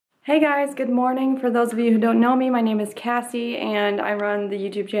Hey guys, good morning. For those of you who don't know me, my name is Cassie and I run the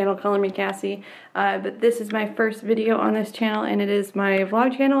YouTube channel Color Me Cassie. But this is my first video on this channel and it is my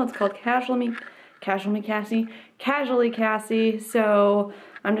vlog channel. It's called Casually Cassie. So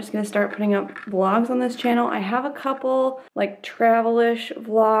I'm just gonna start putting up vlogs on this channel. I have a couple like travel-ish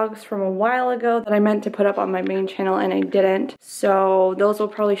vlogs from a while ago that I meant to put up on my main channel and I didn't. So those will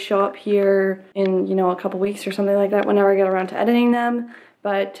probably show up here in, you know, a couple weeks or something like that whenever I get around to editing them.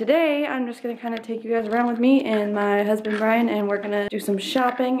 But today, I'm just gonna kind of take you guys around with me and my husband Brian, and we're gonna do some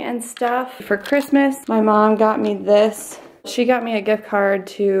shopping and stuff. For Christmas, my mom got me this. She got me a gift card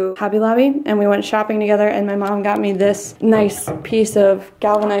to Hobby Lobby, and we went shopping together, and my mom got me this nice piece of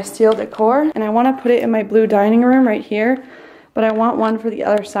galvanized steel decor, and I wanna put it in my blue dining room right here, but I want one for the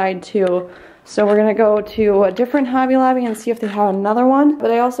other side too. So we're gonna go to a different Hobby Lobby and see if they have another one.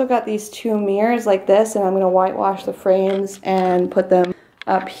 But I also got these two mirrors like this, and I'm gonna whitewash the frames and put them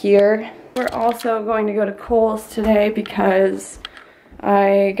up here. We're also going to go to Kohl's today because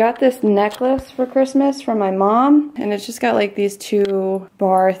I got this necklace for Christmas from my mom, and it's just got like these two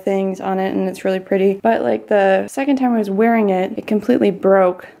bar things on it and it's really pretty. But like the second time I was wearing it, it completely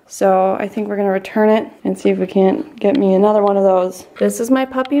broke. So I think we're gonna return it and see if we can't get me another one of those. This is my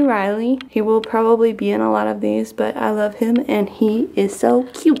puppy Riley. He will probably be in a lot of these, but I love him and he is so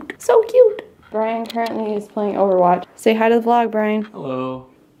cute. So cute. Brian currently is playing Overwatch. Say hi to the vlog, Brian. Hello.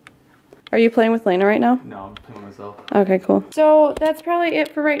 Are you playing with Lena right now? No, I'm playing with myself. Okay, cool. So that's probably it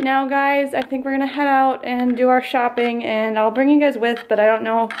for right now, guys. I think we're gonna head out and do our shopping, and I'll bring you guys with, but I don't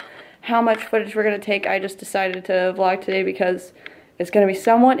know how much footage we're gonna take. I just decided to vlog today because it's gonna be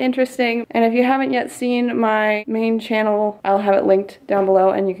somewhat interesting. And if you haven't yet seen my main channel, I'll have it linked down below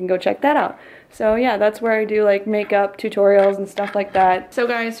and you can go check that out. So yeah, that's where I do like makeup tutorials and stuff like that. So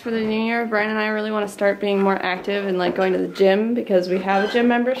guys, for the new year, Brian and I really want to start being more active and like going to the gym because we have a gym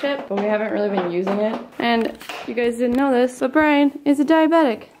membership, but we haven't really been using it. And you guys didn't know this, but Brian is a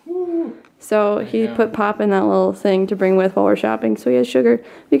diabetic. So he put pop in that little thing to bring with while we're shopping, so he has sugar.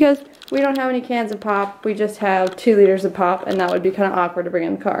 Because we don't have any cans of pop, we just have 2 liters of pop, and that would be kind of awkward to bring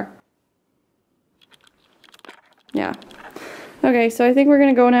in the car. Yeah. Okay, so I think we're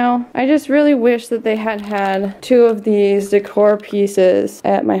gonna go now. I just really wish that they had 2 of these decor pieces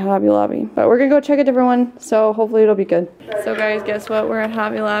at my Hobby Lobby. But we're gonna go check a different one, so hopefully it'll be good. So guys, guess what? We're at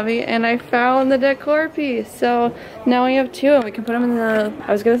Hobby Lobby and I found the decor piece. So now we have 2 and we can put them in the,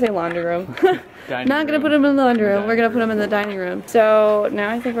 I was gonna say laundry room. Not gonna put them in the laundry room, we're gonna put them in the dining room. So now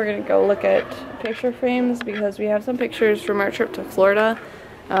I think we're gonna go look at picture frames because we have some pictures from our trip to Florida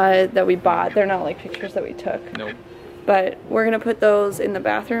that we bought. They're not like pictures that we took. Nope. But we're gonna put those in the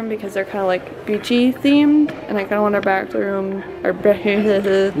bathroom because they're kind of like beachy themed, and I kind of want our bathroom,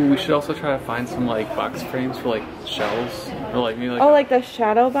 We should also try to find some like box frames for like shelves, or like maybe like. Oh, like the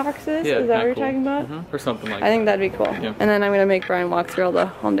shadow boxes? Yeah, is that what you're cool. talking about? Or something like I think that'd be cool. Yeah. And then I'm gonna make Brian walk through all the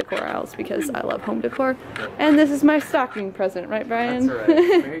home decor aisles because I love home decor. And this is my stocking present, right, Brian? That's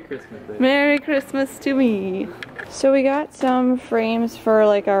right. Merry Christmas. Babe. Merry Christmas to me. So we got some frames for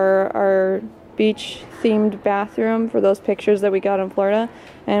like our beach themed bathroom for those pictures that we got in Florida,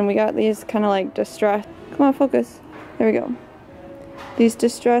 and we got these kind of like distressed, come on, focus, there we go, these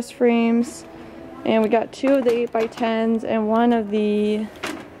distressed frames, and we got 2 of the 8x10s and 1 of the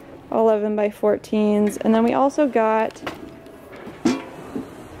 11x14s, and then we also got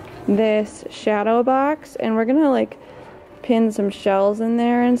this shadow box, and we're gonna like pin some shells in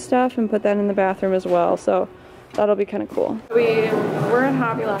there and stuff and put that in the bathroom as well, so that'll be kind of cool. We were at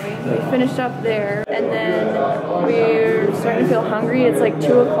Hobby Lobby. We finished up there, and then we're starting to feel hungry. It's like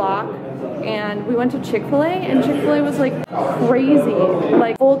 2 o'clock, and we went to Chick-fil-A, and Chick-fil-A was like crazy,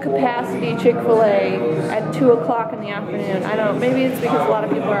 like full capacity Chick-fil-A at 2 o'clock in the afternoon. I don't know, maybe it's because a lot of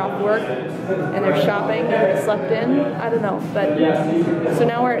people are off work and they're shopping and they slept in. I don't know, but so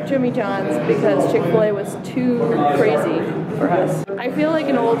now we're at Jimmy John's because Chick-fil-A was too crazy for us. I feel like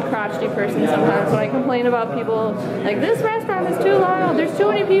an old crotchety person sometimes when I complain about people like, this restaurant is too loud, there's too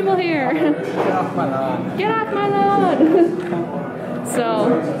many people here. Get off my lawn. Get off my lawn.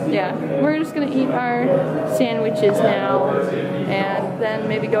 So yeah, we're just gonna eat our sandwiches now and then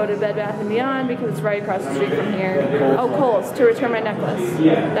maybe go to Bed Bath & Beyond because it's right across the street from here. Oh, Kohl's to return my necklace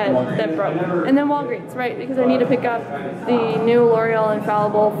that broke. And then Walgreens, right, because I need to pick up the new L'Oreal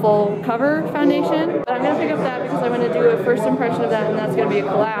Infallible Full Cover Foundation. But I'm gonna pick up that because I want to do a first impression of that, and that's gonna be a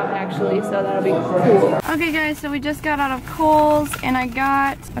collab actually, so that'll be cool. Okay guys, so we just got out of Kohl's and I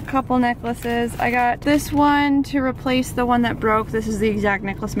got a couple necklaces. I got this one to replace the one that broke. This is the exact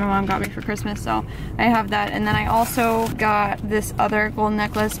necklace my mom got me for Christmas, so I have that. And then I also got this other gold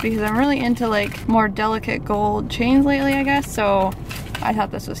necklace because I'm really into like more delicate gold chains lately, I guess. So I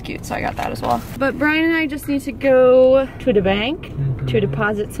thought this was cute, so I got that as well. But Brian and I just need to go to the bank to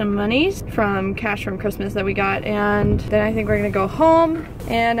deposit some monies from cash from Christmas that we got, and then I think we're gonna go home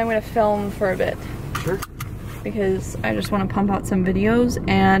and I'm gonna film for a bit. Sure. Because I just want to pump out some videos.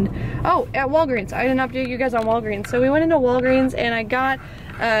 And oh, at Walgreens, I didn't update you guys on Walgreens. So we went into Walgreens and I got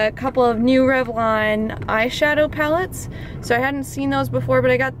a couple of new Revlon eyeshadow palettes. So I hadn't seen those before,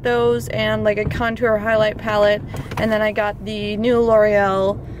 but I got those and like a contour highlight palette, and then I got the new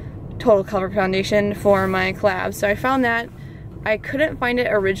L'Oreal Total Cover Foundation for my collab. So I found that. I couldn't find it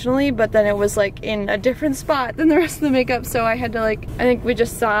originally, but then it was like in a different spot than the rest of the makeup, so I had to like, I think we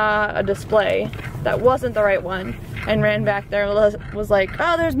just saw a display that wasn't the right one and ran back there and was like,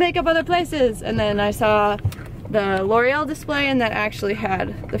 oh, there's makeup other places, and then I saw the L'Oreal display and that actually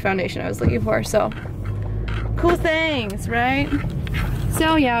had the foundation I was looking for. So cool things, right?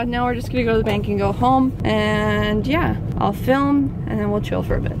 So yeah, now we're just gonna go to the bank and go home, and yeah, I'll film and then we'll chill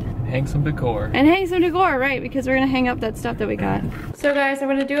for a bit. Hang some decor. And hang some decor, right, because we're gonna hang up that stuff that we got. So guys, I'm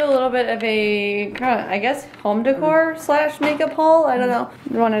gonna do a little bit of a, I guess, home decor slash makeup haul. I don't know.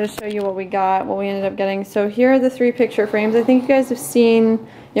 I wanted to show you what we got, what we ended up getting. So here are the 3 picture frames. I think you guys have seen,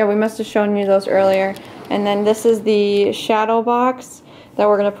 yeah, we must have shown you those earlier. And then this is the shadow box that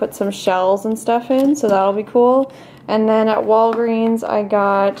we're gonna put some shells and stuff in, so that'll be cool. And then at Walgreens, I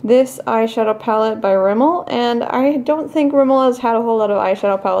got this eyeshadow palette by Rimmel, and I don't think Rimmel has had a whole lot of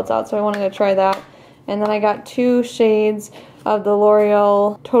eyeshadow palettes out, so I wanted to try that. And then I got 2 shades of the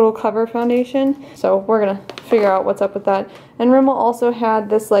L'Oreal Total Cover Foundation, so we're gonna figure out what's up with that. And Rimmel also had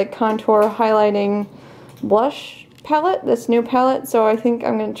this like contour highlighting blush palette, this new palette, so I think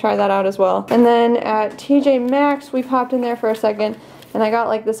I'm gonna try that out as well. And then at TJ Maxx, we popped in there for a second, and I got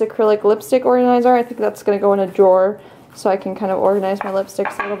like this acrylic lipstick organizer. I think that's gonna go in a drawer so I can kind of organize my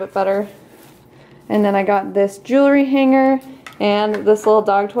lipsticks a little bit better. And then I got this jewelry hanger and this little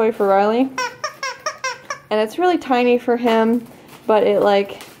dog toy for Riley. And it's really tiny for him, but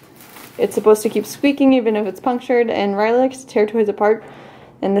it's supposed to keep squeaking even if it's punctured, and Riley likes to tear toys apart.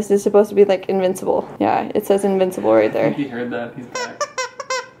 And this is supposed to be like invincible. Yeah, it says invincible right there. I think he heard that. He's back.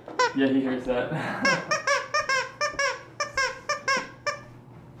 Yeah, he hears that.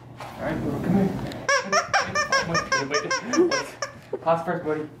 Alright, come here. Pause first,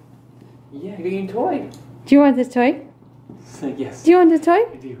 buddy. Yeah, you're getting a toy. Do you want this toy? Say yes. Do you want this toy?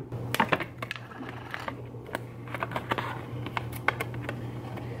 I do. I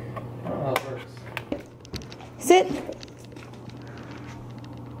don't know how it works. Sit.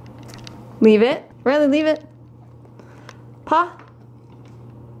 Leave it. Riley, leave it. Paw.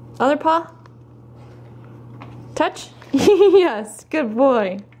 Other paw. Touch. Yes, good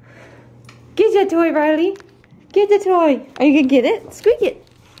boy. Get that toy, Riley. Get the toy. Are you gonna get it? Squeak it.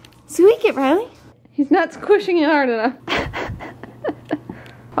 Squeak it, Riley. He's not squishing it hard enough.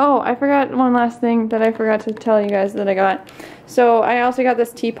 Oh, I forgot one last thing that I forgot to tell you guys that I got. So I also got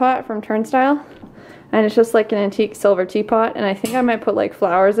this teapot from Turnstile. And it's just like an antique silver teapot. And I think I might put like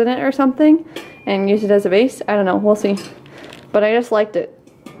flowers in it or something and use it as a base. I don't know. We'll see. But I just liked it.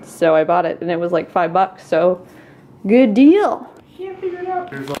 So I bought it and it was like $5. So good deal. Can't figure it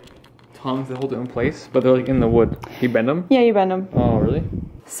out. There's like tongs that hold it in place, but they're like in the wood. You bend them? Yeah, you bend them. Oh, really?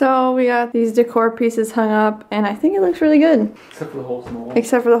 So we got these decor pieces hung up, and I think it looks really good. Except for the holes in the wall.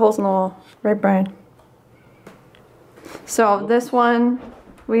 Except for the holes in the wall. Right, Brian? So this one,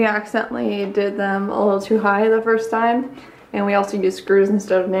 we accidentally did them a little too high the first time, and we also used screws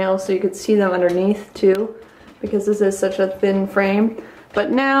instead of nails so you could see them underneath too, because this is such a thin frame.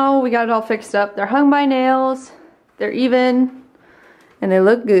 But now we got it all fixed up. They're hung by nails, they're even, and they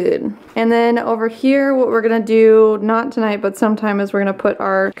look good. And then over here, what we're gonna do, not tonight, but sometime, is we're gonna put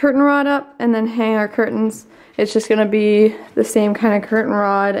our curtain rod up and then hang our curtains. It's just gonna be the same kind of curtain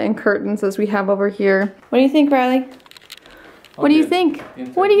rod and curtains as we have over here. What do you think, Riley? What do you think?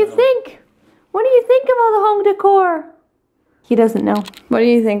 What do you think? What do you think of all the home decor? He doesn't know. What do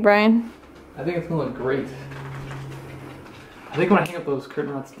you think, Brian? I think it's gonna look great. I think I'm gonna hang up those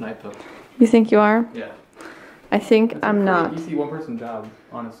curtain rods tonight, though. You think you are? Yeah. I think I'm not. Easy one-person job,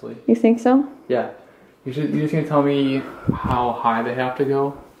 honestly. You think so? Yeah. You're just gonna tell me how high they have to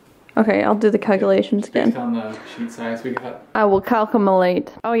go? Okay, I'll do the calculations again. Based on the sheet size we got. I will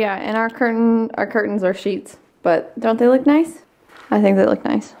calculate. Oh yeah, and our curtains are sheets, but don't they look nice? I think they look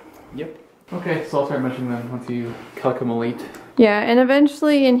nice. Yep. Okay, so I'll start measuring them once you calculate. Yeah, and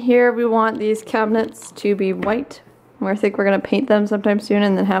eventually in here we want these cabinets to be white. I think we're gonna paint them sometime soon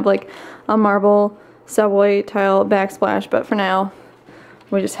and then have like a marble subway tile backsplash, but for now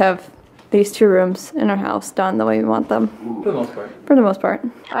we just have these 2 rooms in our house done the way we want them. For the most part. For the most part.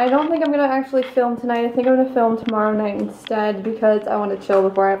 I don't think I'm gonna actually film tonight. I think I'm gonna film tomorrow night instead because I want to chill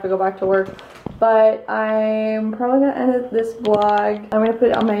before I have to go back to work. But I'm probably gonna edit this vlog. I'm gonna put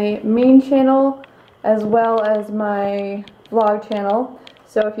it on my main channel as well as my vlog channel.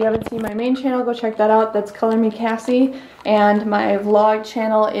 So if you haven't seen my main channel, go check that out. That's Color Me Cassie. And my vlog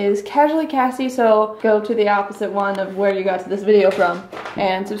channel is Casually Cassie, so go to the opposite one of where you got to this video from.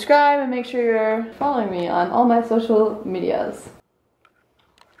 And subscribe and make sure you're following me on all my social medias.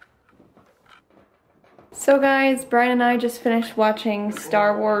 So guys, Brian and I just finished watching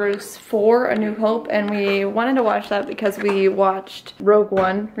Star Wars 4: A New Hope, and we wanted to watch that because we watched Rogue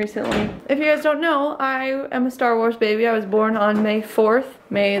One recently. If you guys don't know, I am a Star Wars baby. I was born on May 4th.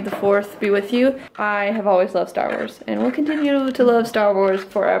 May the 4th be with you. I have always loved Star Wars and will continue to love Star Wars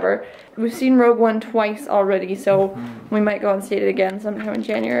forever. We've seen Rogue One twice already, so we might go and see it again sometime in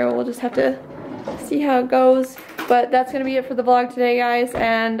January. We'll just have to see how it goes. But that's gonna be it for the vlog today, guys,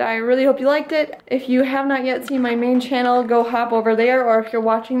 and I really hope you liked it. If you have not yet seen my main channel, go hop over there, or if you're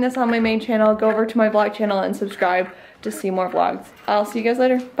watching this on my main channel, go over to my vlog channel and subscribe to see more vlogs. I'll see you guys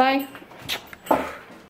later. Bye.